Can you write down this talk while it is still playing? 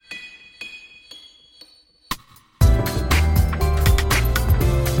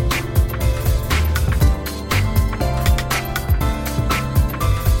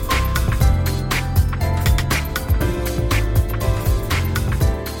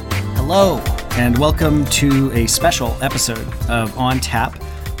Hello, and welcome to a special episode of On Tap,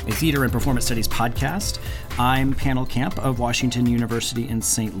 a theater and performance studies podcast. I'm Pannill Camp of Washington University in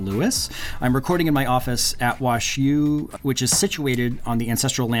St. Louis. I'm recording in my office at WashU, which is situated on the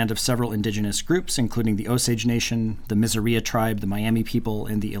ancestral land of several indigenous groups, including the Osage Nation, the Miseria Tribe, the Miami People,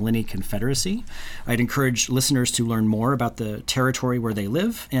 and the Illini Confederacy. I'd encourage listeners to learn more about the territory where they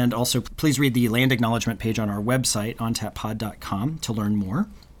live, and also please read the land acknowledgement page on our website, ontappod.com, to learn more.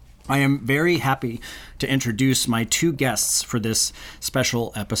 I am very happy to introduce my two guests for this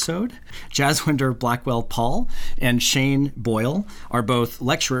special episode. Jaswinder Blackwell-Pal and Shane Boyle are both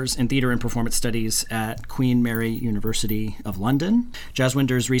lecturers in theater and performance studies at Queen Mary University of London.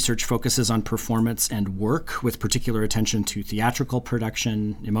 Jaswinder's research focuses on performance and work, with particular attention to theatrical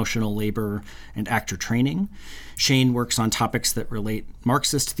production, emotional labor, and actor training. Shane works on topics that relate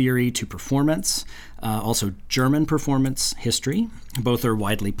Marxist theory to performance, also German performance history. Both are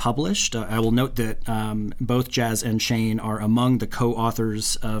widely published. I will note that both Jaz and Shane are among the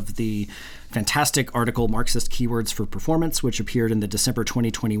co-authors of the fantastic article Marxist Keywords for Performance, which appeared in the December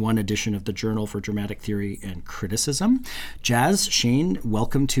 2021 edition of the Journal for Dramatic Theory and Criticism. Jaz, Shane,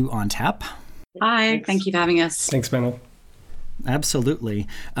 welcome to On Tap. Hi, Thank you for having us. Thanks, Pannill. Absolutely.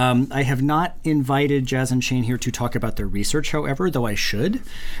 I have not invited Jaz and Shane here to talk about their research, however, though I should.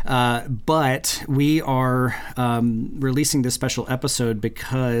 But we are releasing this special episode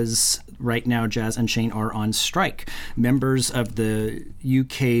because right now Jaz and Shane are on strike. Members of the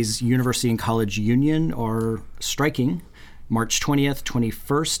UK's University and College Union are striking March 20th,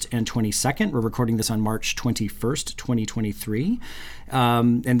 21st, and 22nd. We're recording this on March 21st, 2023.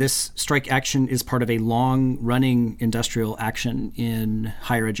 And this strike action is part of a long-running industrial action in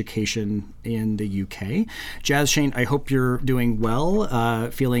higher education in the UK. Jaz, Shane, I hope you're doing well,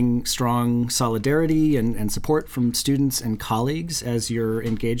 feeling strong solidarity and support from students and colleagues as you're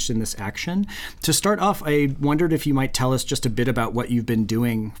engaged in this action. To start off, I wondered if you might tell us just a bit about what you've been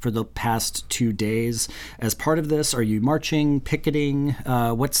doing for the past 2 days as part of this. Are you marching, picketing?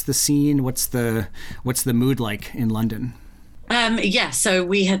 What's the scene? What's the mood like in London? So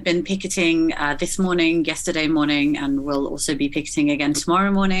we have been picketing this morning, yesterday morning, and we'll also be picketing again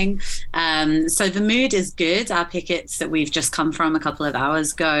tomorrow morning. So the mood is good. Our pickets that we've just come from a couple of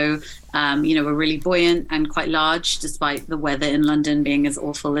hours ago, were really buoyant and quite large, despite the weather in London being as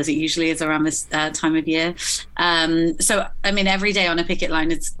awful as it usually is around this time of year. Every day on a picket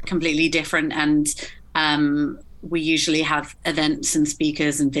line is completely different, and we usually have events and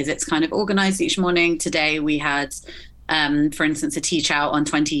speakers and visits kind of organized each morning. Today we had for instance, a teach out on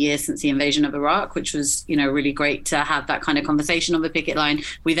 20 years since the invasion of Iraq, which was, really great to have that kind of conversation on the picket line.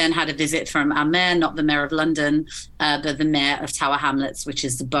 We then had a visit from our mayor, not the mayor of London, but the mayor of Tower Hamlets, which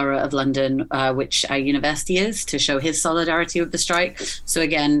is the borough of London, which our university is, to show his solidarity with the strike. So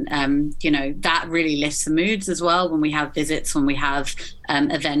again, that really lifts the moods as well when we have visits, when we have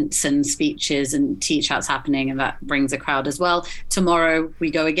events and speeches and teach outs happening, and that brings a crowd as well. Tomorrow we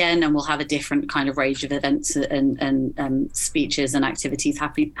go again, and we'll have a different kind of range of events and speeches and activities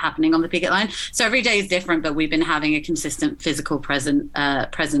happening on the picket line. So every day is different, but we've been having a consistent physical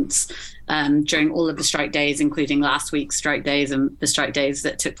presence during all of the strike days, including last week's strike days and the strike days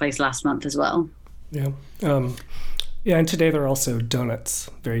that took place last month as well. Yeah. And today there are also donuts,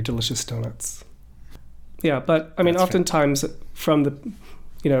 very delicious donuts. Yeah, but I mean, that's oftentimes from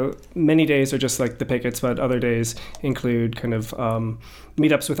the, many days are just like the pickets, but other days include kind of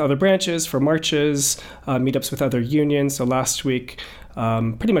meetups with other branches for marches, meetups with other unions. So last week,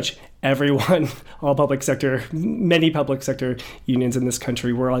 pretty much everyone, many public sector unions in this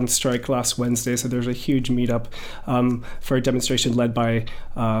country were on strike last Wednesday. So there's a huge meetup for a demonstration led by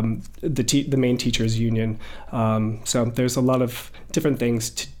the main teachers union. So there's a lot of different things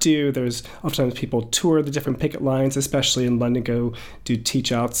to do. There's oftentimes people tour the different picket lines, especially in London, go do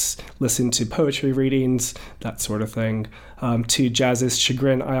teach outs, listen to poetry readings, that sort of thing. To Jaz's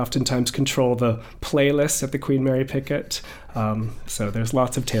chagrin, I oftentimes control the playlist at the Queen Mary picket. So there's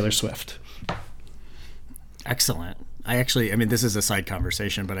lots of Taylor Swift. Excellent. This is a side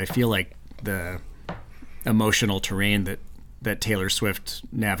conversation, but I feel like the emotional terrain that Taylor Swift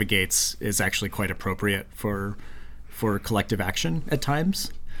navigates is actually quite appropriate for collective action at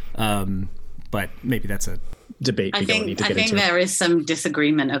times. But maybe that's a debate we don't need to get into. I think there is some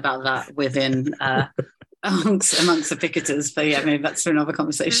disagreement about that within amongst the picketers, but yeah, maybe that's for another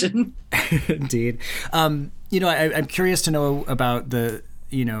conversation. Indeed. I'm curious to know about the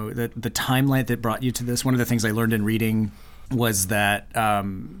timeline that brought you to this. One of the things I learned in reading was that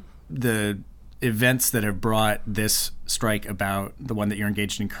the events that have brought this strike about, the one that you're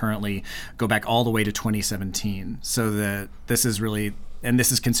engaged in currently, go back all the way to 2017. So that this is really and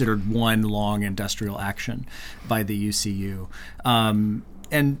this is considered one long industrial action by the UCU.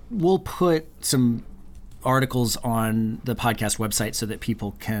 And we'll put some articles on the podcast website so that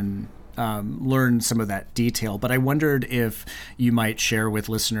people can learn some of that detail. But I wondered if you might share with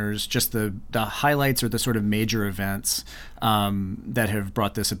listeners just the highlights or the sort of major events that have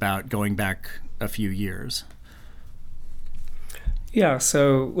brought this about going back a few years. Yeah,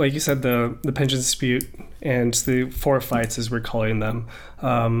 so like you said, the pension dispute and the 4 fights, as we're calling them,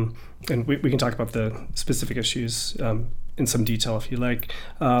 and we can talk about the specific issues in some detail if you like.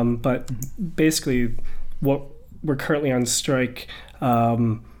 But basically, what we're currently on strike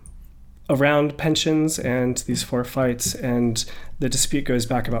around pensions and these 4 fights, and the dispute goes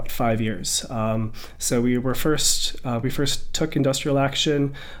back about 5 years. So we first took industrial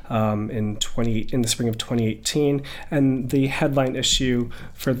action in the spring of 2018, and the headline issue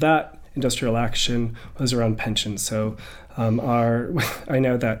for that industrial action was around pensions. So I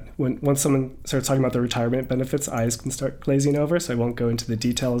know that once someone starts talking about the retirement benefits, eyes can start glazing over, so I won't go into the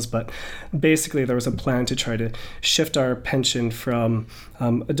details, but basically there was a plan to try to shift our pension from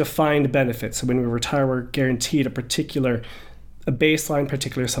a defined benefit. So when we retire, we're guaranteed a baseline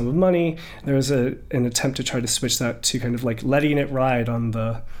particular sum of money. There was an attempt to try to switch that to kind of like letting it ride on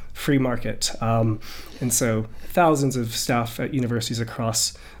the free market. And so thousands of staff at universities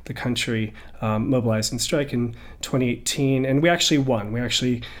across the country mobilized and strike in 2018. And we actually won. We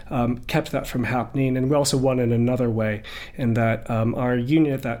actually kept that from happening. And we also won in another way, in that our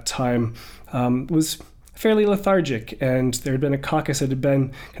union at that time was fairly lethargic. And there had been a caucus that had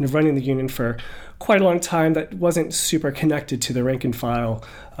been kind of running the union for quite a long time that wasn't super connected to the rank and file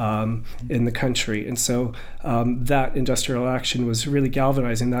in the country. And so that industrial action was really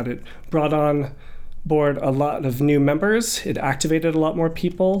galvanizing, that it brought on board a lot of new members, it activated a lot more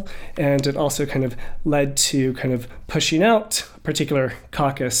people, and it also kind of led to kind of pushing out a particular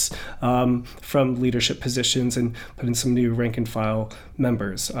caucus from leadership positions and putting some new rank and file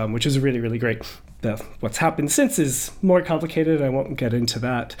members, which is really, really great. What's happened since is more complicated. I won't get into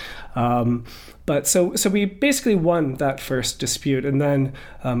that. But so we basically won that first dispute. And then,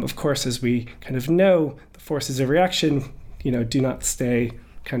 of course, as we kind of know, the forces of reaction, do not stay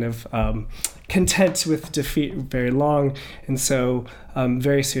kind of content with defeat very long. And so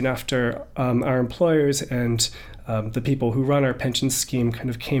very soon after, our employers and the people who run our pension scheme kind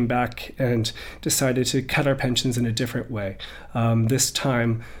of came back and decided to cut our pensions in a different way. This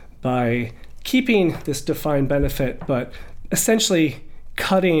time by keeping this defined benefit, but essentially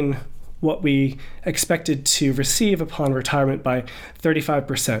cutting what we expected to receive upon retirement by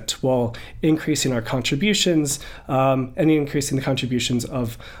 35%, while increasing our contributions and increasing the contributions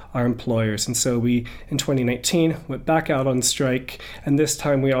of our employers. And so we, in 2019, went back out on strike, and this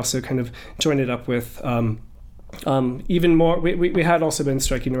time we also kind of joined it up with even more. We had also been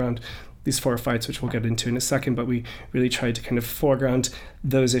striking around these 4 fights, which we'll get into in a second, but we really tried to kind of foreground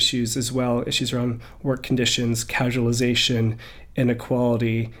those issues as well, issues around work conditions, casualization,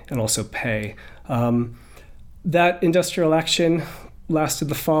 inequality, and also pay. That industrial action lasted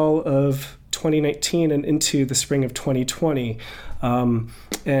the fall of 2019 and into the spring of 2020. And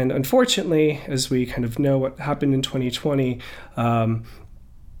unfortunately, as we kind of know what happened in 2020,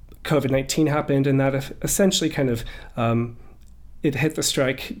 COVID-19 happened, and that essentially kind of it hit the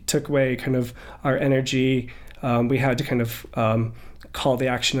strike, took away kind of our energy. We had to kind of call the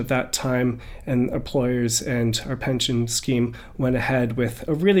action at that time, and employers and our pension scheme went ahead with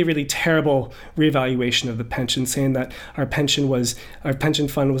a really, really terrible reevaluation of the pension, saying that our pension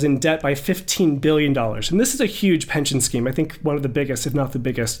fund was in debt by $15 billion. And this is a huge pension scheme, I think one of the biggest, if not the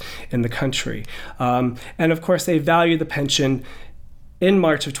biggest, in the country. And of course, they value the pension in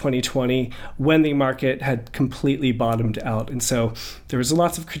March of 2020, when the market had completely bottomed out. And so there was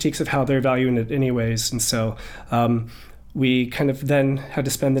lots of critiques of how they're valuing it anyways. And so we kind of then had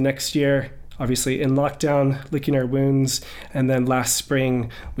to spend the next year, obviously in lockdown, licking our wounds. And then last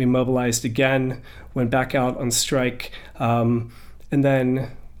spring, we mobilized again, went back out on strike. And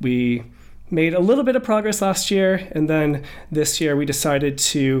then we made a little bit of progress last year. And then this year we decided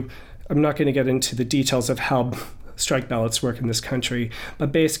to, I'm not going to get into the details of how strike ballots work in this country,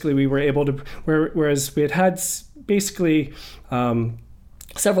 but basically we were able to, whereas we had basically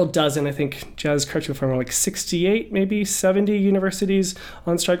several dozen, I think, Jazz, correct me if I'm wrong, like 68, maybe 70 universities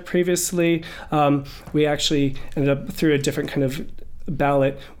on strike previously. We actually ended up, through a different kind of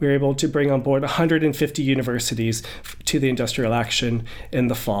ballot, we were able to bring on board 150 universities to the industrial action in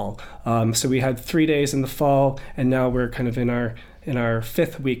the fall. So we had 3 days in the fall, and now we're kind of in our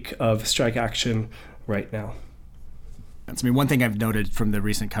 5th week of strike action right now. I mean, one thing I've noted from the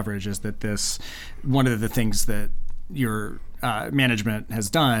recent coverage is that one of the things that your management has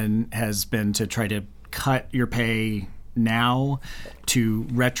done has been to try to cut your pay now to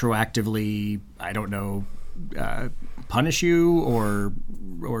retroactively, I don't know, punish you or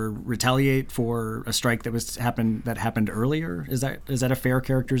retaliate for a strike that happened earlier. Is that a fair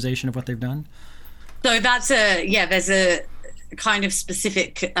characterization of what they've done? So there's a kind of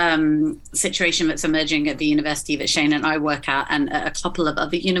specific situation that's emerging at the university that Shane and I work at, and at a couple of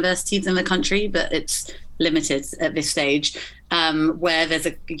other universities in the country, but it's limited at this stage, where there's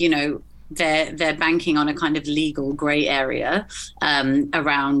they're banking on a kind of legal grey area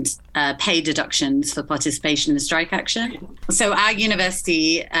around pay deductions for participation in strike action. So our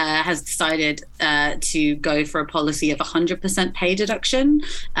university has decided to go for a policy of 100% pay deduction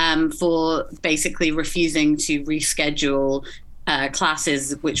for basically refusing to reschedule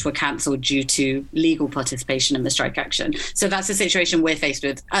classes which were cancelled due to legal participation in the strike action. So that's the situation we're faced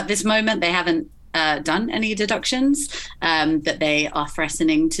with. At this moment, they haven't done any deductions, that they are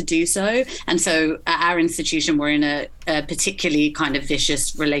threatening to do so. And so at our institution, we're in a particularly kind of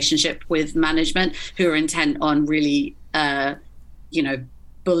vicious relationship with management who are intent on really,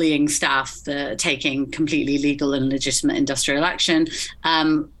 bullying staff taking completely legal and legitimate industrial action.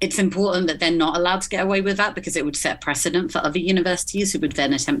 It's important that they're not allowed to get away with that, because it would set precedent for other universities who would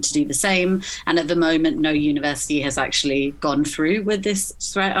then attempt to do the same. And at the moment, no university has actually gone through with this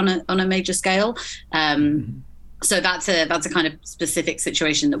threat on a major scale. So that's a kind of specific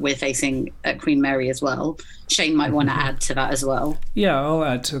situation that we're facing at Queen Mary as well. Shane might want to add to that as well. Yeah, I'll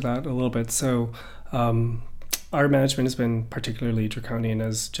add to that a little bit. So our management has been particularly draconian,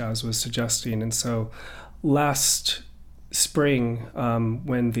 as Jazz was suggesting. And so last spring,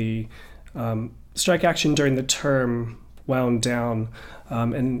 when the strike action during the term wound down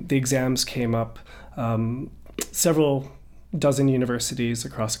and the exams came up, several dozen universities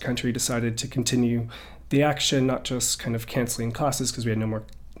across the country decided to continue the action, not just kind of canceling classes because we had no more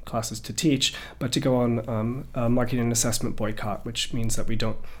classes to teach, but to go on a marking and assessment boycott, which means that we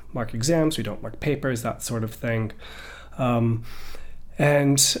don't mark exams, we don't mark papers, that sort of thing.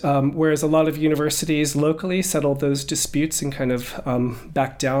 Whereas a lot of universities locally settled those disputes and kind of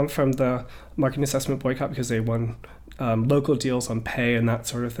backed down from the marking assessment boycott because they won local deals on pay and that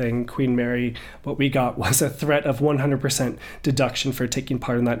sort of thing. Queen Mary, what we got was a threat of 100% deduction for taking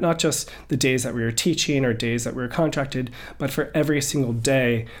part in that, not just the days that we were teaching or days that we were contracted, but for every single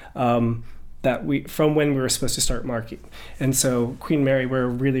day from when we were supposed to start marking. And so Queen Mary, we're a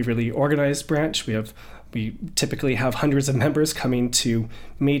really, really organized branch. We typically have hundreds of members coming to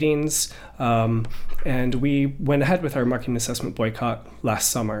meetings, and we went ahead with our marking assessment boycott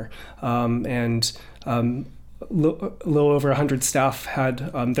last summer. A little over 100 staff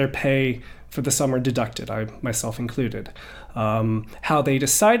had their pay for the summer deducted, I myself included. How they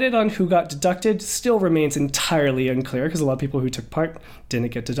decided on who got deducted still remains entirely unclear, because a lot of people who took part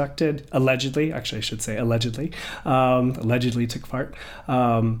didn't get deducted. Allegedly took part.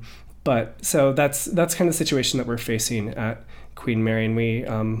 But so that's kind of the situation that we're facing at Queen Mary. And we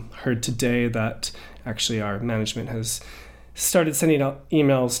heard today that actually our management has started sending out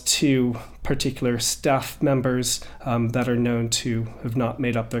emails to particular staff members that are known to have not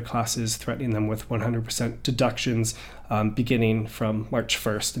made up their classes, threatening them with 100% deductions beginning from March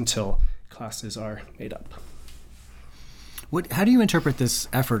 1st until classes are made up. How do you interpret this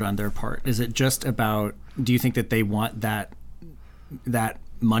effort on their part? Is it just about, do you think that they want that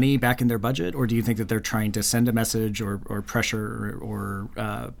money back in their budget, or do you think that they're trying to send a message or pressure or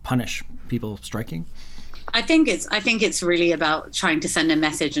punish people striking? I think it's really about trying to send a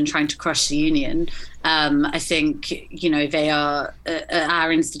message and trying to crush the union. I think, they are, at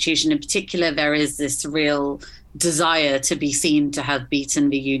our institution in particular, there is this real desire to be seen to have beaten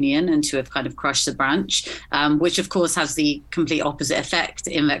the union and to have kind of crushed the branch, which of course has the complete opposite effect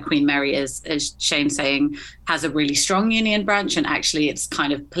in that Queen Mary, as Shane's saying, has a really strong union branch, and actually it's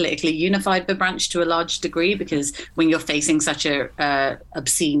kind of politically unified the branch to a large degree, because when you're facing such a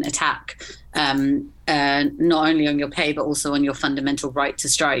obscene attack, not only on your pay but also on your fundamental right to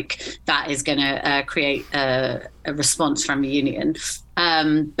strike, that is going to create a response from the union.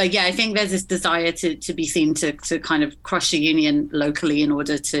 But yeah, I think there's this desire to be seen to kind of crush the union locally in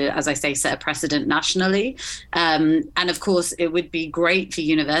order to, as I say, set a precedent nationally. And of course, it would be great for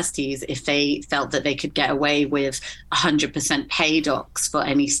universities if they felt that they could get away with 100% pay docs for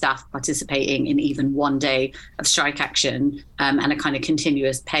any staff participating in even one day of strike action, and a kind of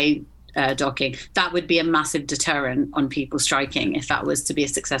continuous pay docking. That would be a massive deterrent on people striking if that was to be a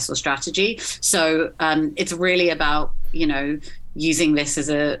successful strategy. So it's really about, using this as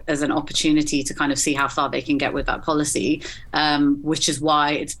an opportunity to kind of see how far they can get with that policy, which is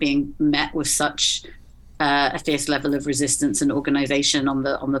why it's being met with such a fierce level of resistance and organization on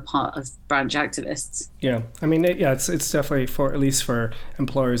the part of branch activists. Yeah, I mean, it's definitely, for at least for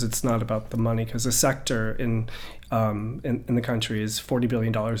employers, it's not about the money, because the sector in the country is $40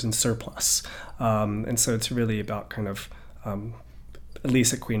 billion in surplus, and so it's really about kind of, at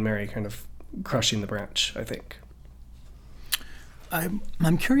least at Queen Mary, kind of crushing the branch, I think.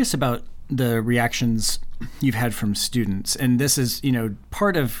 I'm curious about the reactions you've had from students, and this is,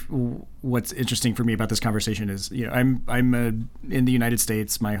 part of what's interesting for me about this conversation is, I'm in the United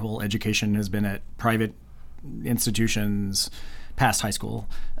States. My whole education has been at private institutions past high school,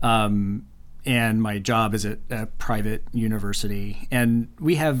 and my job is at a private university, and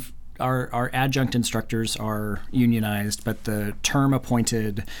we have our adjunct instructors are unionized, but the term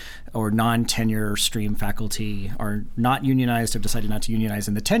appointed or non-tenure stream faculty are not unionized, have decided not to unionize,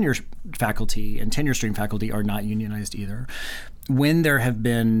 and the tenure faculty and tenure stream faculty are not unionized either. When there have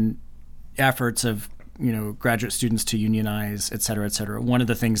been efforts of, graduate students to unionize, et cetera, one of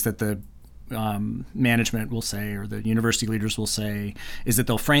the things that the management will say, or the university leaders will say, is that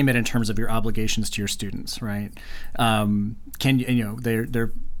they'll frame it in terms of your obligations to your students, right? I've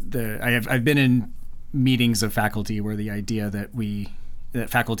been in meetings of faculty where the idea that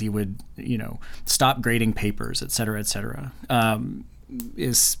faculty would, stop grading papers, et cetera,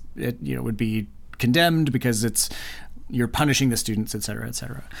 would be condemned because you're punishing the students, et cetera, et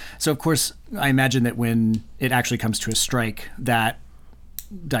cetera. So of course, I imagine that when it actually comes to a strike, that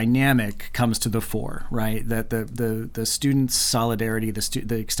dynamic comes to the fore, right? That the students' solidarity,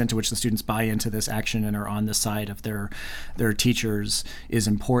 the extent to which the students buy into this action and are on the side of their teachers is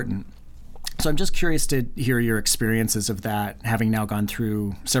important. So I'm just curious to hear your experiences of that, having now gone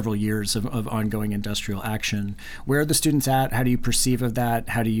through several years of ongoing industrial action. Where are the students at? How do you perceive of that?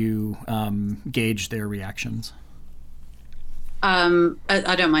 How do you gauge their reactions?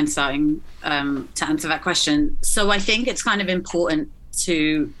 I don't mind starting to answer that question. So I think it's kind of important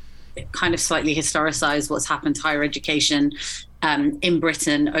to kind of slightly historicize what's happened to higher education in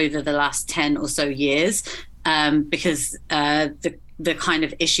Britain over the last 10 or so years, because the kind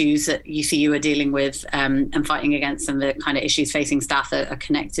of issues that UCU are dealing with and fighting against, and the kind of issues facing staff are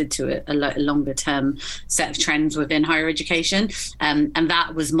connected to a longer term set of trends within higher education. And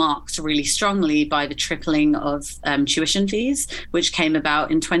that was marked really strongly by the tripling of tuition fees, which came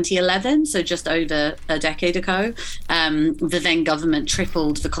about in 2011, so just over a decade ago. The then government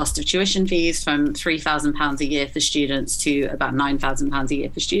tripled the cost of tuition fees from £3,000 a year for students to about £9,000 a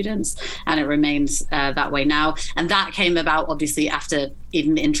year for students, and it remains that way now. And that came about obviously after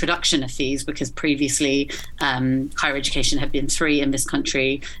even the introduction of fees, because previously higher education had been free in this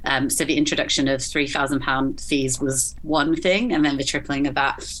country. So the introduction of £3,000 fees was one thing, and then the tripling of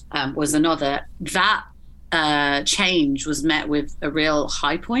that was another. That change was met with a real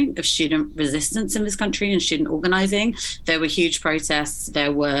high point of student resistance in this country and student organizing. There were huge protests.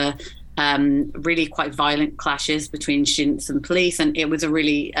 There were really quite violent clashes between students and police, and it was a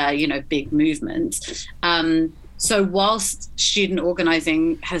really big movement. So whilst student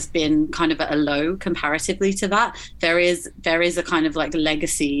organizing has been kind of at a low comparatively to that, there is a kind of like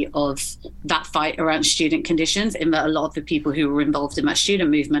legacy of that fight around student conditions, in that a lot of the people who were involved in that student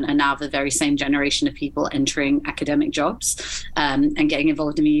movement are now the very same generation of people entering academic jobs and getting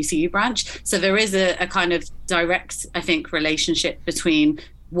involved in the UCU branch. So there is a kind of direct, I think, relationship between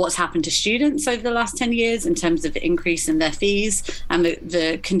what's happened to students over the last 10 years in terms of the increase in their fees and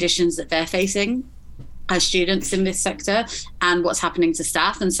the conditions that they're facing as students in this sector, and what's happening to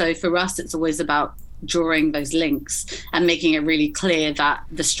staff. And so for us, it's always about drawing those links and making it really clear that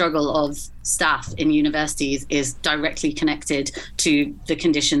the struggle of staff in universities is directly connected to the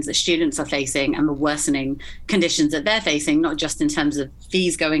conditions that students are facing and the worsening conditions that they're facing, not just in terms of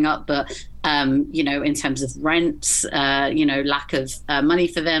fees going up, but in terms of rents, lack of money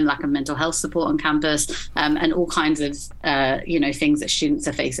for them, lack of mental health support on campus, and all kinds of, things that students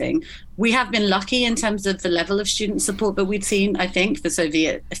are facing. We have been lucky in terms of the level of student support, but we'd seen, I think, the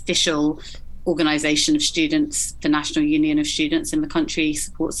Soviet official organization of students, the National Union of Students in the country,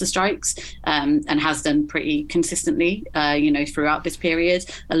 supports the strikes and has done pretty consistently, throughout this period.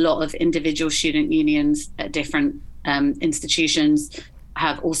 A lot of individual student unions at different institutions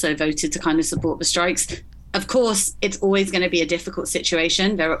have also voted to kind of support the strikes. Of course, it's always going to be a difficult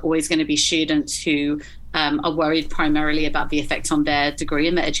situation. There are always going to be students who are worried primarily about the effect on their degree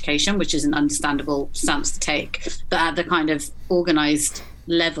and their education, which is an understandable stance to take. But at the kind of organized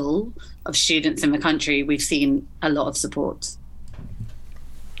level of students in the country, we've seen a lot of support.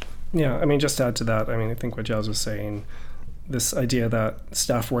 Yeah, I mean, just to add to that, I mean, I think what Jazz was saying, this idea that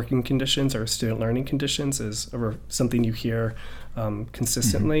staff working conditions or student learning conditions is something you hear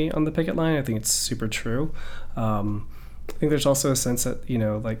consistently on the picket line. I think it's super true. I think there's also a sense that,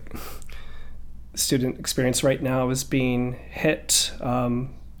 like student experience right now is being hit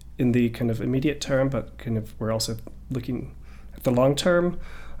in the kind of immediate term, but kind of we're also looking at the long term.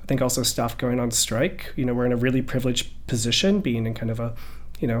 I think also staff going on strike, we're in a really privileged position being in kind of a,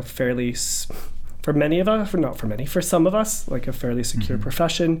 fairly, for many of us, not for many, for some of us, like a fairly secure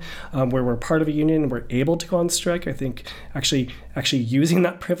profession where we're part of a union, we're able to go on strike. I think actually using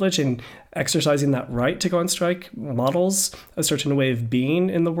that privilege and exercising that right to go on strike models a certain way of being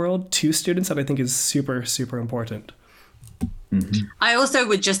in the world to students that I think is super, super important. I also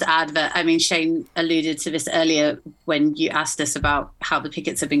would just add that, Shane alluded to this earlier when you asked us about how the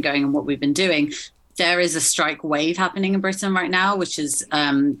pickets have been going and what we've been doing. There is a strike wave happening in Britain right now, which is,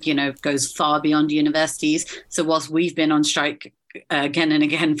 goes far beyond universities. So whilst we've been on strike again and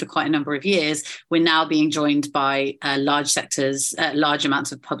again for quite a number of years, we're now being joined by large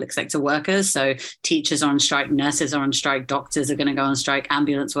amounts of public sector workers. So teachers are on strike, nurses are on strike, doctors are going to go on strike,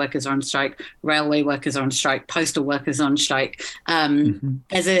 ambulance workers are on strike, railway workers are on strike, postal workers are on strike.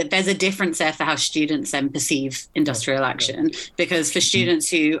 There's a difference there for how students then perceive industrial action, because for students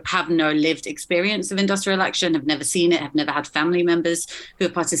who have no lived experience of industrial action, have never seen it, have never had family members who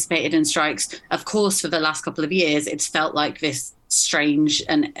have participated in strikes, of course, for the last couple of years, it's felt like this strange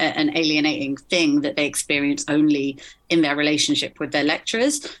and alienating thing that they experience only in their relationship with their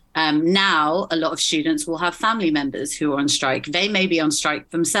lecturers. Now, a lot of students will have family members who are on strike. They may be on strike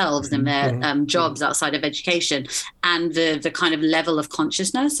themselves in their jobs outside of education. And the kind of level of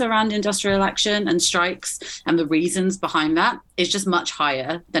consciousness around industrial action and strikes and the reasons behind that is just much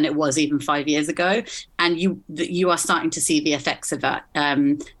higher than it was even 5 years ago. And you are starting to see the effects of that.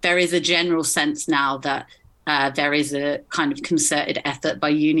 There is a general sense now that there is a kind of concerted effort by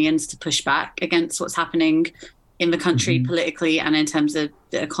unions to push back against what's happening in the country politically and in terms of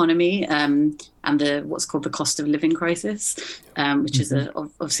the economy and the what's called the cost of living crisis, which is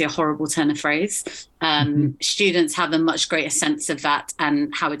obviously a horrible turn of phrase. Students have a much greater sense of that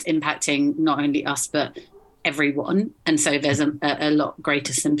and how it's impacting not only us, but everyone. And so there's a lot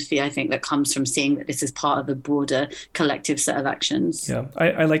greater sympathy, I think, that comes from seeing that this is part of a broader collective set of actions. Yeah,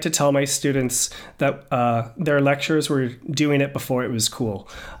 I like to tell my students that their lecturers were doing it before it was cool,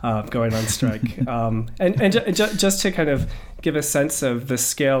 going on strike. And just to kind of give a sense of the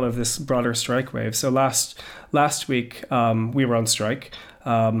scale of this broader strike wave. So last week, we were on strike.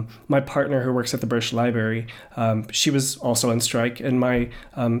 My partner who works at the British Library, she was also on strike, and my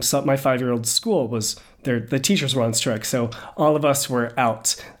 5-year-old school was the teachers were on strike. So all of us were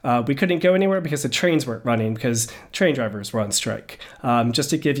out. We couldn't go anywhere because the trains weren't running because train drivers were on strike.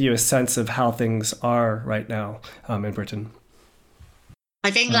 Just to give you a sense of how things are right now in Britain. I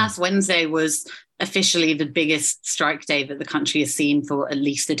think last Wednesday was officially the biggest strike day that the country has seen for at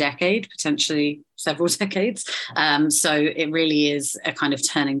least a decade, potentially several decades. So it really is a kind of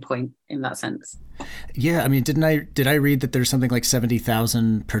turning point in that sense. Yeah, did I read that there's something like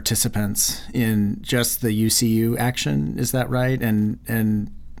 70,000 participants in just the UCU action? Is that right?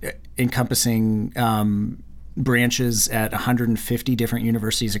 And encompassing branches at 150 different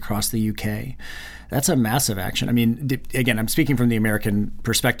universities across the UK. That's a massive action. Again, I'm speaking from the American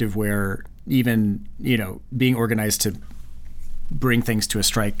perspective where even, being organized to bring things to a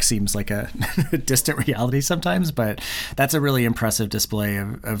strike seems like a distant reality sometimes, but that's a really impressive display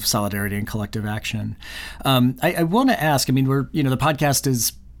of solidarity and collective action. I want to ask, we're, the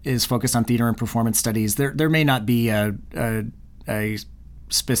podcast is focused on theater and performance studies. There may not be a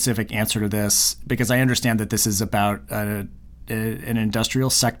specific answer to this, because I understand that this is about an industrial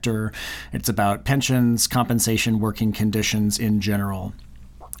sector. It's about pensions, compensation, working conditions in general.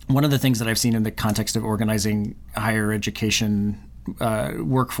 One of the things that I've seen in the context of organizing higher education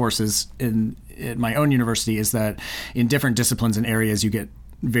workforces at my own university is that in different disciplines and areas, you get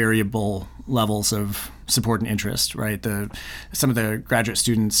variable levels of support and interest, right? Some of the graduate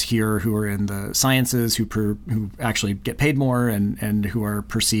students here who are in the sciences who actually get paid more and who are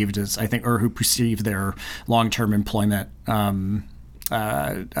perceived as, I think, or who perceive their long-term employment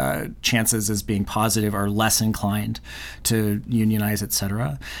chances as being positive are less inclined to unionize, et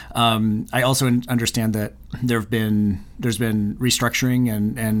cetera. I also understand that there's been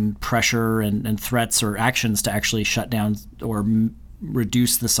restructuring and pressure and threats or actions to actually shut down or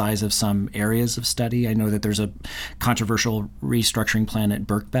reduce the size of some areas of study. I know that there's a controversial restructuring plan at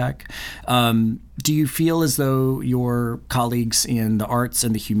Birkbeck. Do you feel as though your colleagues in the arts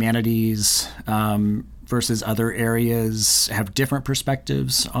and the humanities versus other areas have different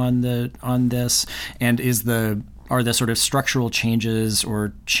perspectives on this? And is the are the sort of structural changes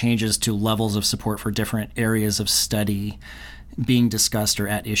or changes to levels of support for different areas of study being discussed or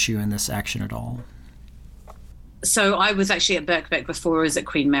at issue in this action at all? So I was actually at Birkbeck before I was at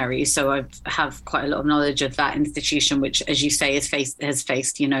Queen Mary, so I have quite a lot of knowledge of that institution, which, as you say, has faced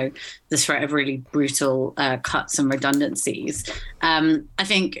the threat of really brutal cuts and redundancies. I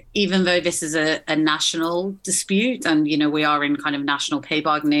think even though this is a national dispute, and we are in kind of national pay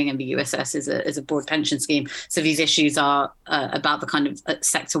bargaining, and the USS is a broad pension scheme, so these issues are about the kind of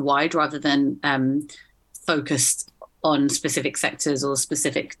sector wide rather than focused on specific sectors or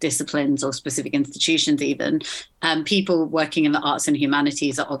specific disciplines or specific institutions even. People working in the arts and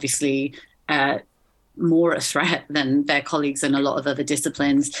humanities are obviously more a threat than their colleagues in a lot of other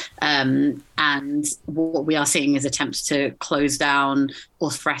disciplines. And what we are seeing is attempts to close down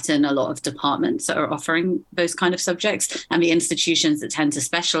or threaten a lot of departments that are offering those kind of subjects. And the institutions that tend to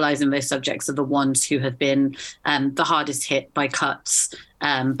specialize in those subjects are the ones who have been the hardest hit by cuts,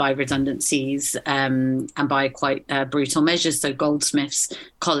 by redundancies, and by quite brutal measures. So Goldsmiths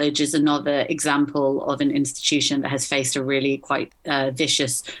College is another example of an institution that has faced a really quite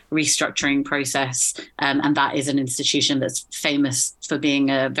vicious restructuring process. And that is an institution that's famous for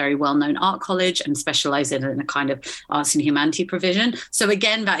being a very well-known art college and specializing in a kind of arts and humanity provision. So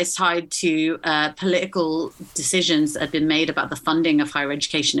again, that is tied to political decisions that have been made about the funding of higher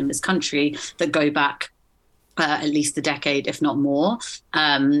education in this country that go back at least a decade, if not more.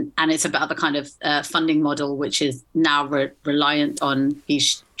 And it's about the kind of funding model, which is now reliant on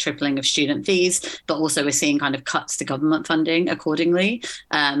these tripling of student fees, but also we're seeing kind of cuts to government funding accordingly.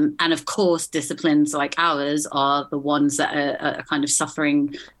 And of course, disciplines like ours are the ones that are kind of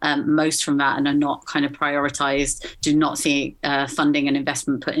suffering most from that and are not kind of prioritized, do not see funding and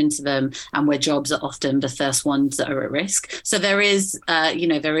investment put into them, and where jobs are often the first ones that are at risk. So there is,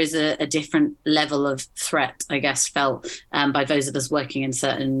 there is a different level of threat, I guess, felt by those of us working in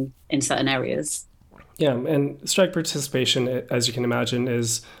certain areas. Yeah, and strike participation, as you can imagine,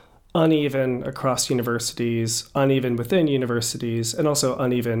 is uneven across universities, uneven within universities, and also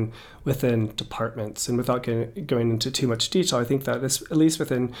uneven within departments. And without going into too much detail, I think that at least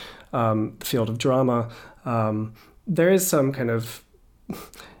within the field of drama, there is some kind of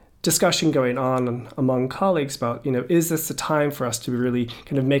discussion going on among colleagues about, is this the time for us to really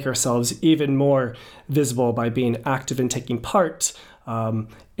kind of make ourselves even more visible by being active and taking part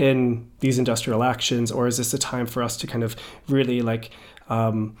in these industrial actions, or is this a time for us to kind of really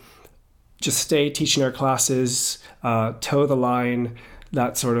just stay teaching our classes, toe the line,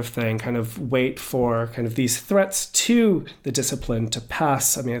 that sort of thing, kind of wait for kind of these threats to the discipline to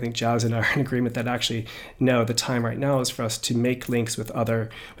pass? I mean, I think Jazz and I are in agreement that actually, no, the time right now is for us to make links with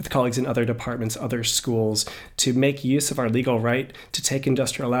colleagues in other departments, other schools, to make use of our legal right to take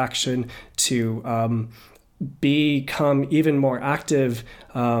industrial action, to become even more active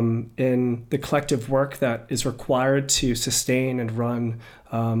in the collective work that is required to sustain and run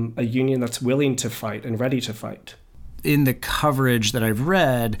a union that's willing to fight and ready to fight. In the coverage that I've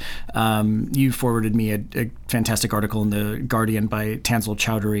read, you forwarded me a fantastic article in The Guardian by Tanzil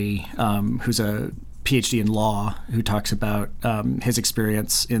Chowdhury, who's a PhD in law, who talks about his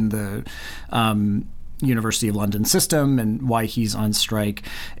experience in the University of London system and why he's on strike.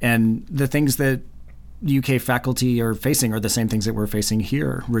 And the things that UK faculty are facing are the same things that we're facing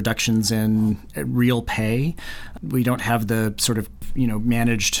here: reductions in real pay. We don't have the sort of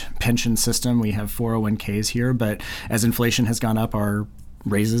managed pension system. We have 401ks here, but as inflation has gone up, our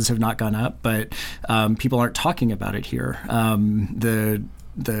raises have not gone up. But people aren't talking about it here.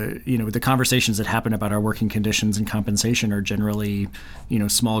 The conversations that happen about our working conditions and compensation are generally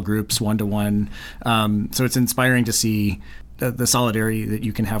small groups, one-to-one. So it's inspiring to see the solidarity that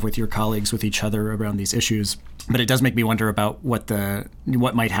you can have with your colleagues, with each other around these issues. But it does make me wonder about what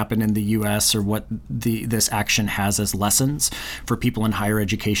might happen in the U.S. or what this action has as lessons for people in higher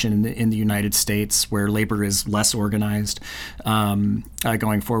education in the United States, where labor is less organized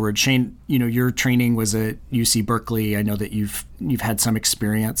going forward. Shane, your training was at UC Berkeley. I know that you've had some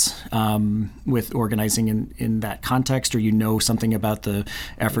experience with organizing in that context, or something about the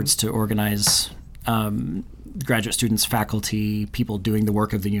efforts to organize graduate students, faculty, people doing the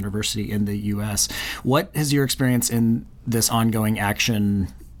work of the university in the U.S. What has your experience in this ongoing action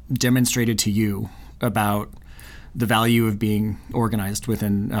demonstrated to you about the value of being organized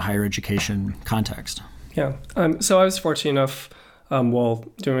within a higher education context? Yeah. So I was fortunate enough while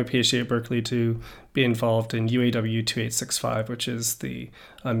doing my PhD at Berkeley to be involved in UAW 2865, which is the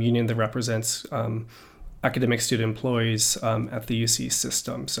union that represents academic student employees at the UC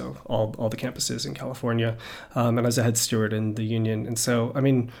system, so all the campuses in California, and as a head steward in the union. And so,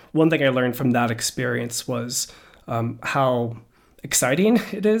 one thing I learned from that experience was how exciting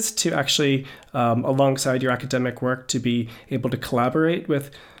it is to actually, alongside your academic work, to be able to collaborate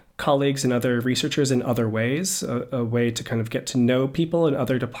with colleagues and other researchers in other ways, a way to kind of get to know people in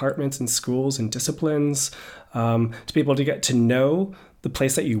other departments and schools and disciplines, to be able to get to know the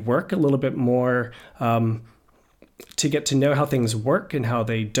place that you work a little bit more, to get to know how things work and how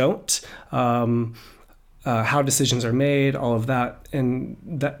they don't, how decisions are made, all of that. And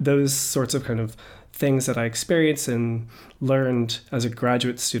those sorts of kind of things that I experienced and learned as a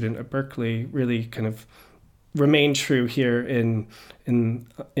graduate student at Berkeley really kind of remain true here in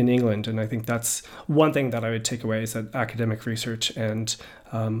England. And I think that's one thing that I would take away, is that academic research and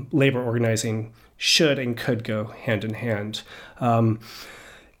labor organizing should and could go hand in hand.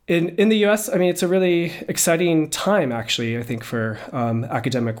 In the US, I mean, it's a really exciting time, actually, I think, for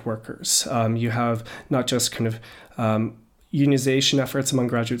academic workers. You have not just kind of unionization efforts among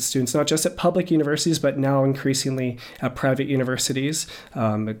graduate students, not just at public universities, but now increasingly at private universities,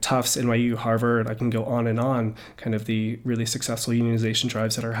 at Tufts, NYU, Harvard. I can go on, kind of the really successful unionization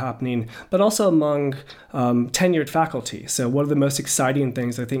drives that are happening, but also among tenured faculty. So one of the most exciting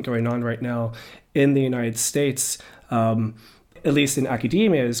things I think going on right now in the United States, at least in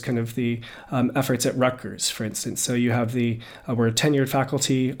academia, is kind of the efforts at Rutgers, for instance. So you have where tenured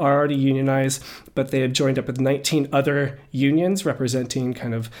faculty are already unionized, but they have joined up with 19 other unions representing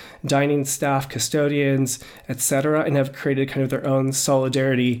kind of dining staff, custodians, etc., and have created kind of their own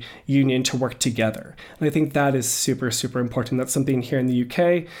solidarity union to work together. And I think that is super, super important. That's something here in the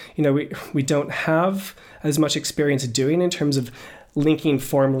UK, we don't have as much experience doing in terms of linking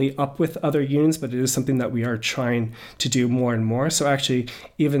formally up with other unions, but it is something that we are trying to do more and more. So actually,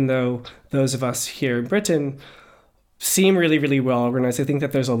 even though those of us here in Britain seem really, really well organized, I think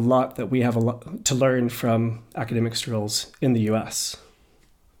that there's a lot that we have to learn from academic strolls in the US.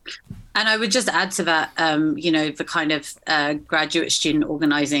 And I would just add to that, the kind of graduate student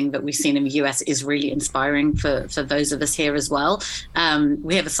organizing that we've seen in the US is really inspiring for those of us here as well.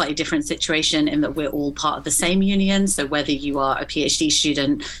 We have a slightly different situation in that we're all part of the same union. So whether you are a PhD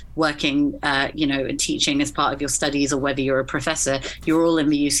student working, and teaching as part of your studies, or whether you're a professor, you're all in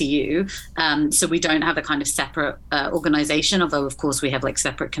the UCU. So we don't have a kind of separate organization, although of course we have like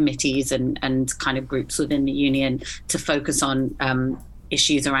separate committees and kind of groups within the union to focus on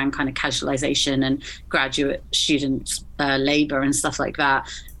issues around kind of casualization and graduate student labor and stuff like that,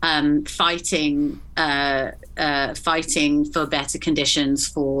 fighting for better conditions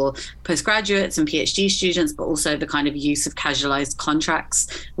for postgraduates and PhD students, but also the kind of use of casualized contracts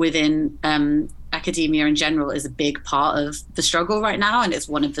within academia in general is a big part of the struggle right now. And it's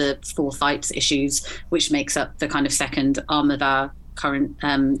one of the 4 fights issues, which makes up the kind of second arm of our current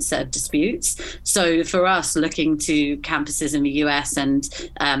set of disputes. So for us, looking to campuses in the US and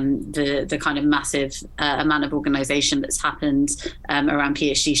the kind of massive amount of organization that's happened around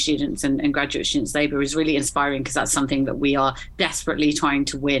PhD students and graduate students' labor is really inspiring, because that's something that we are desperately trying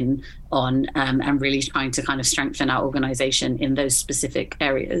to win on, and really trying to kind of strengthen our organization in those specific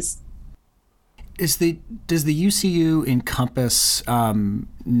areas. Does the UCU encompass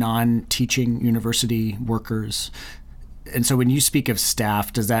non-teaching university workers? And so when you speak of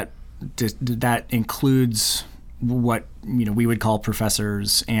staff, does that includes what we would call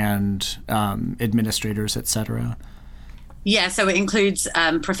professors and administrators, et cetera? Yeah, so it includes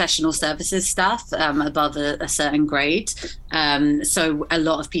professional services staff above a certain grade. So a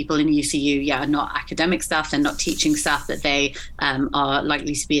lot of people in UCU, are not academic staff, they're not teaching staff, but they are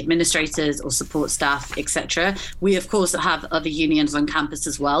likely to be administrators or support staff, etc. We, of course, have other unions on campus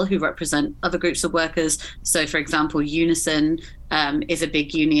as well who represent other groups of workers. So, for example, Unison is a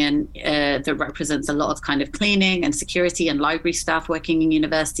big union that represents a lot of kind of cleaning and security and library staff working in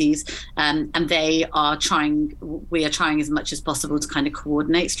universities. And we are trying as much as possible to kind of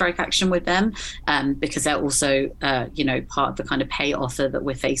coordinate strike action with them, because they're also, part of the kind of pay offer that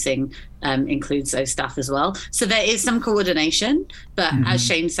we're facing includes those staff as well. So there is some coordination, but as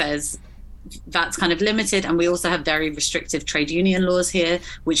Shane says, that's kind of limited. And we also have very restrictive trade union laws here,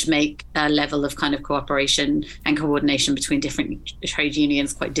 which make a level of kind of cooperation and coordination between different trade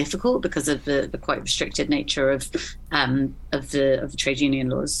unions quite difficult because of the quite restricted nature of the trade union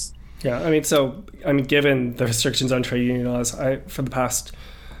laws. Yeah, given the restrictions on trade union laws, for the past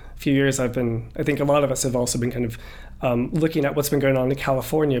few years, I think a lot of us have also been kind of looking at what's been going on in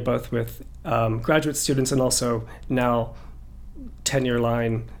California, both with graduate students and also now tenure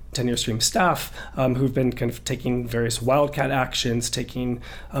stream staff who've been kind of taking various wildcat actions, taking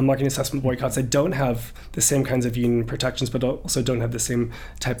marketing assessment boycotts that don't have the same kinds of union protections, but also don't have the same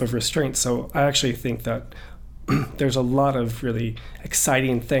type of restraints. So I actually think that there's a lot of really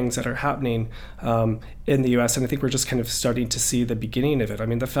exciting things that are happening in the US, and I think we're just kind of starting to see the beginning of it. I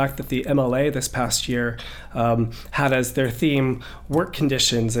mean, the fact that the MLA this past year had as their theme work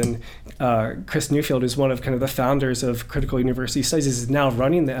conditions, and Chris Newfield, who's one of kind of the founders of Critical University Studies, is now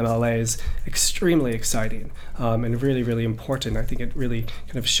running the MLA, is extremely exciting and really, really important. I think it really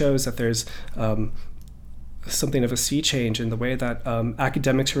kind of shows that there's something of a sea change in the way that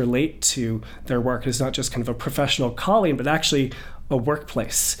academics relate to their work. It's not just kind of a professional calling, but actually a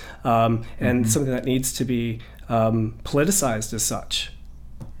workplace, and something that needs to be politicized as such.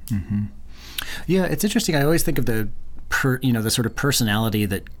 Mm-hmm. Yeah, it's interesting. I always think of the sort of personality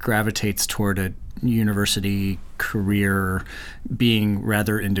that gravitates toward a university career being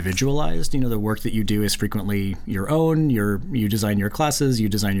rather individualized. The work that you do is frequently your own. You design your classes, you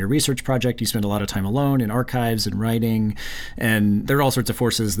design your research project, you spend a lot of time alone in archives and writing, and there are all sorts of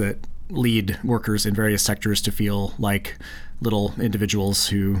forces that lead workers in various sectors to feel like little individuals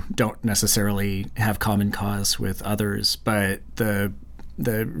who don't necessarily have common cause with others. But the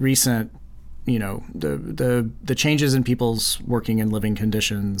recent the changes in people's working and living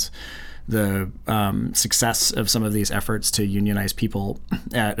conditions, the success of some of these efforts to unionize people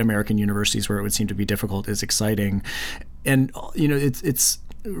at American universities where it would seem to be difficult is exciting. And it's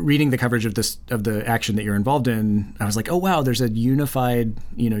reading the coverage of the action that you're involved in, I was like, oh wow, there's a unified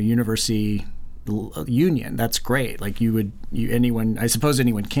university union. That's great. Like I suppose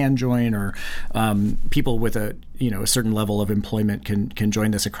anyone can join, or people with a certain level of employment can join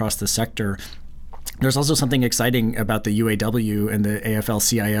this across the sector. There's also something exciting about the UAW and the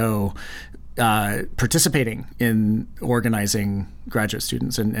AFL-CIO participating in organizing graduate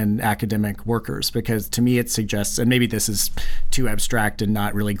students and academic workers, because to me it suggests, and maybe this is too abstract and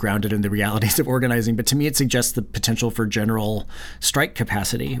not really grounded in the realities of organizing, but to me it suggests the potential for general strike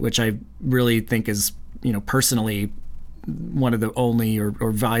capacity, which I really think is, personally one of the only or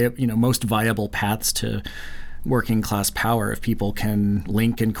most viable paths to working class power, if people can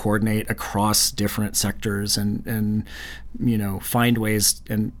link and coordinate across different sectors and find ways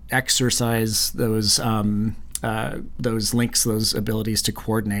and exercise those links, those abilities to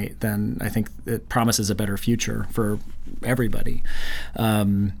coordinate, then I think it promises a better future for everybody.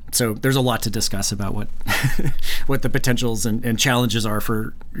 So there's a lot to discuss about what what the potentials and challenges are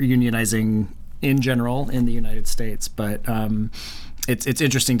for unionizing in general in the United States. But it's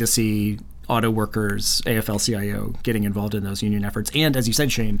interesting to see auto workers, AFL-CIO getting involved in those union efforts. And as you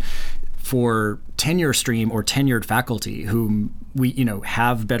said, Shane, for tenure stream or tenured faculty whom we,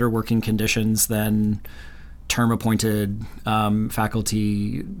 have better working conditions than term-appointed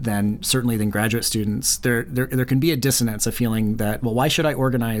faculty, certainly than graduate students, there can be a dissonance, a feeling that, well, why should I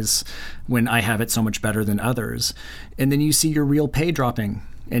organize when I have it so much better than others? And then you see your real pay dropping,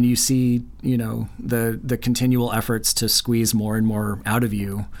 and you see, the continual efforts to squeeze more and more out of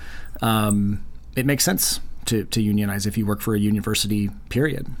you. It makes sense to unionize if you work for a university,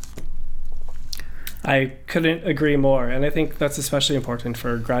 period. I couldn't agree more. And I think that's especially important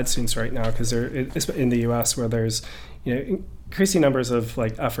for grad students right now, because in the US, where there's increasing numbers of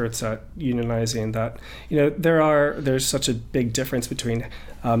efforts at unionizing, that there's such a big difference between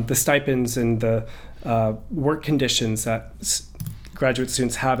the stipends and the work conditions that graduate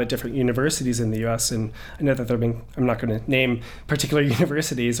students have at different universities in the U.S. And I know that I'm not going to name particular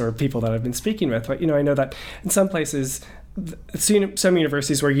universities or people that I've been speaking with, but I know that in some places, some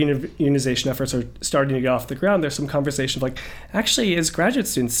universities where unionization efforts are starting to get off the ground, there's some conversation of actually, as graduate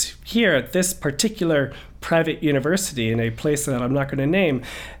students here at this particular private university in a place that I'm not going to name,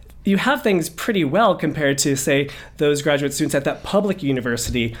 you have things pretty well compared to, say, those graduate students at that public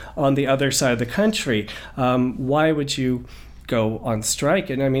university on the other side of the country. Why would you go on strike?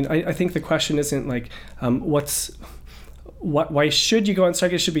 And I mean, I think the question isn't why should you go on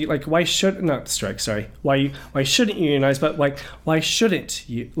strike? It should be why shouldn't you unionize, but why shouldn't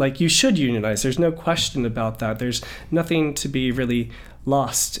you? You should unionize. There's no question about that. There's nothing to be really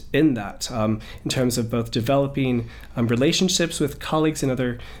lost in that, in terms of both developing relationships with colleagues in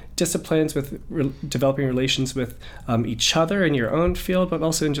other disciplines, with developing relations with each other in your own field, but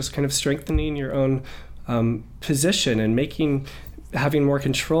also in just kind of strengthening your own position and having more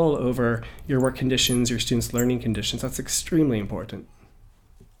control over your work conditions, your students' learning conditions. That's extremely important.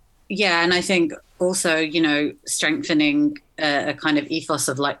 Yeah, and I think also, strengthening a kind of ethos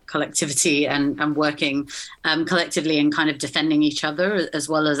of collectivity and working collectively and kind of defending each other as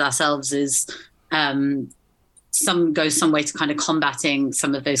well as ourselves is goes some way to kind of combating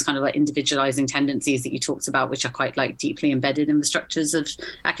some of those kind of individualizing tendencies that you talked about, which are quite deeply embedded in the structures of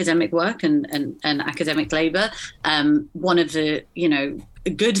academic work and academic labor. One of the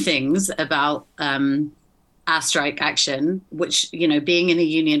good things about our strike action, which, being in a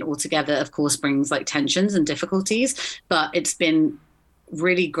union altogether, of course, brings like tensions and difficulties, but it's been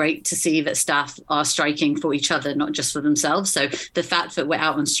really great to see that staff are striking for each other, not just for themselves. So the fact that we're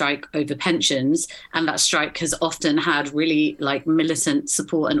out on strike over pensions, and that strike has often had really like militant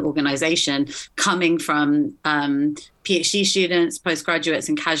support and organization coming from PhD students, postgraduates,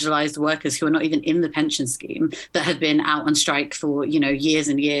 and casualized workers who are not even in the pension scheme, that have been out on strike for, years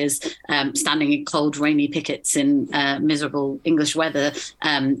and years, standing in cold, rainy pickets in miserable English weather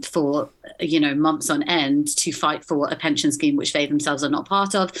for, months on end to fight for a pension scheme which they themselves are not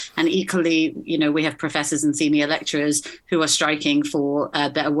part of. And equally, we have professors and senior lecturers who are striking for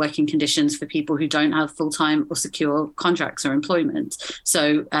better working conditions for people who don't have full-time or secure contracts or employment.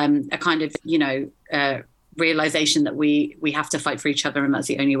 So a kind of, realization that we have to fight for each other, and that's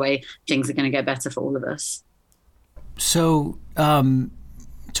the only way things are going to get better for all of us. So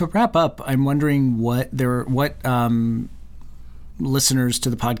to wrap up, I'm wondering what listeners to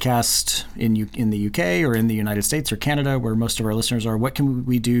the podcast in the UK or in the United States or Canada, where most of our listeners are, what can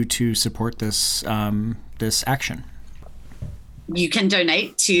we do to support this action? You can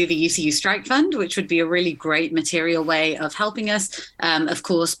donate to the UCU Strike Fund, which would be a really great material way of helping us. Of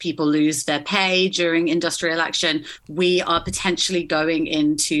course, people lose their pay during industrial action. We are potentially going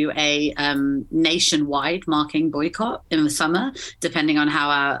into a nationwide marking boycott in the summer, depending on how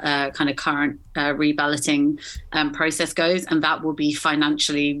our kind of current reballoting process goes. And that will be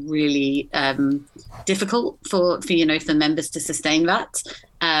financially really difficult for members to sustain that.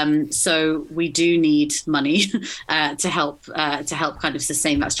 So we do need money to help kind of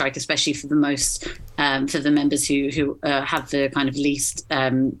sustain that strike, especially for the most for the members who have the kind of least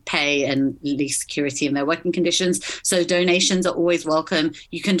pay and least security in their working conditions. So donations are always welcome.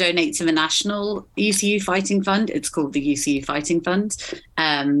 You can donate to the National UCU Fighting Fund. It's called the UCU Fighting Fund.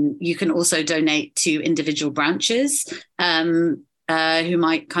 You can also donate to individual branches who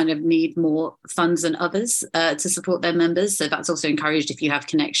might kind of need more funds than others to support their members. So that's also encouraged. If you have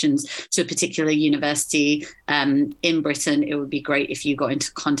connections to a particular university in Britain, it would be great if you got into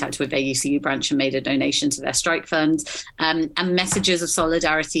contact with their UCU branch and made a donation to their strike fund. And messages of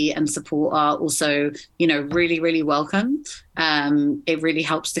solidarity and support are also, really, really welcome. It really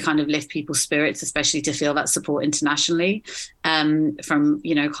helps to kind of lift people's spirits, especially to feel that support internationally from,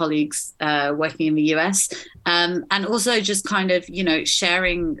 colleagues working in the US. And also just kind of,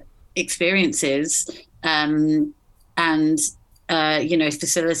 sharing experiences and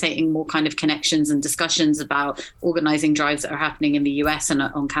facilitating more kind of connections and discussions about organizing drives that are happening in the US and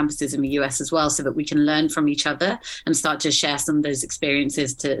on campuses in the US as well, so that we can learn from each other and start to share some of those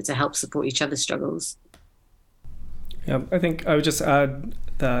experiences to help support each other's struggles. Yeah, I think I would just add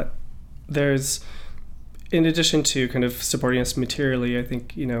that there's, in addition to kind of supporting us materially, I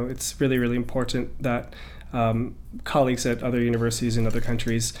think, it's really, really important that colleagues at other universities in other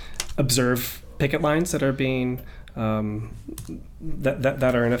countries observe picket lines that are being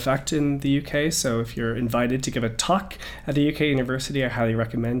that are in effect in the UK. So if you're invited to give a talk at a UK university, I highly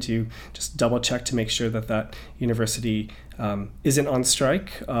recommend you just double check to make sure that university isn't on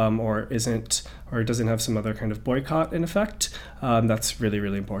strike or doesn't have some other kind of boycott in effect. That's really,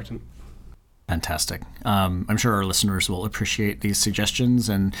 really important. Fantastic. I'm sure our listeners will appreciate these suggestions.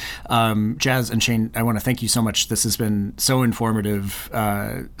 And Jazz and Shane, I want to thank you so much. This has been so informative,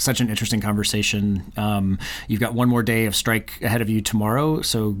 such an interesting conversation. You've got one more day of strike ahead of you tomorrow,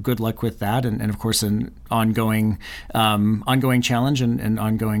 so good luck with that. And of course, an ongoing challenge and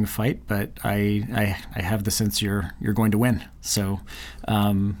ongoing fight. But I have the sense you're going to win. So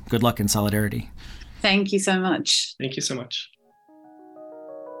good luck and solidarity. Thank you so much. Thank you so much.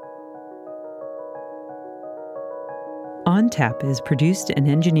 On Tap is produced and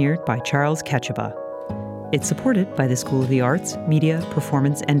engineered by Charles Ketchaba. It's supported by the School of the Arts, Media,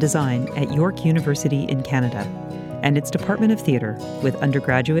 Performance, and Design at York University in Canada, and its Department of Theatre, with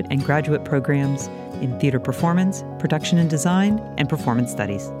undergraduate and graduate programs in theatre performance, production and design, and performance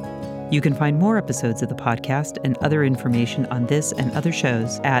studies. You can find more episodes of the podcast and other information on this and other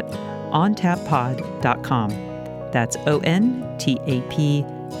shows at ontappod.com. That's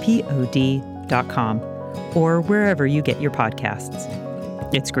ontappod.com. or wherever you get your podcasts.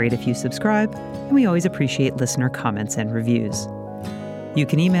 It's great if you subscribe, and we always appreciate listener comments and reviews. You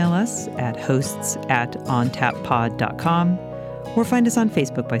can email us at hosts@ontappod.com or find us on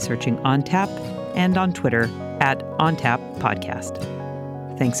Facebook by searching OnTap and on Twitter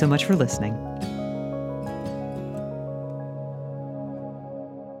 @OnTapPodcast. Thanks so much for listening.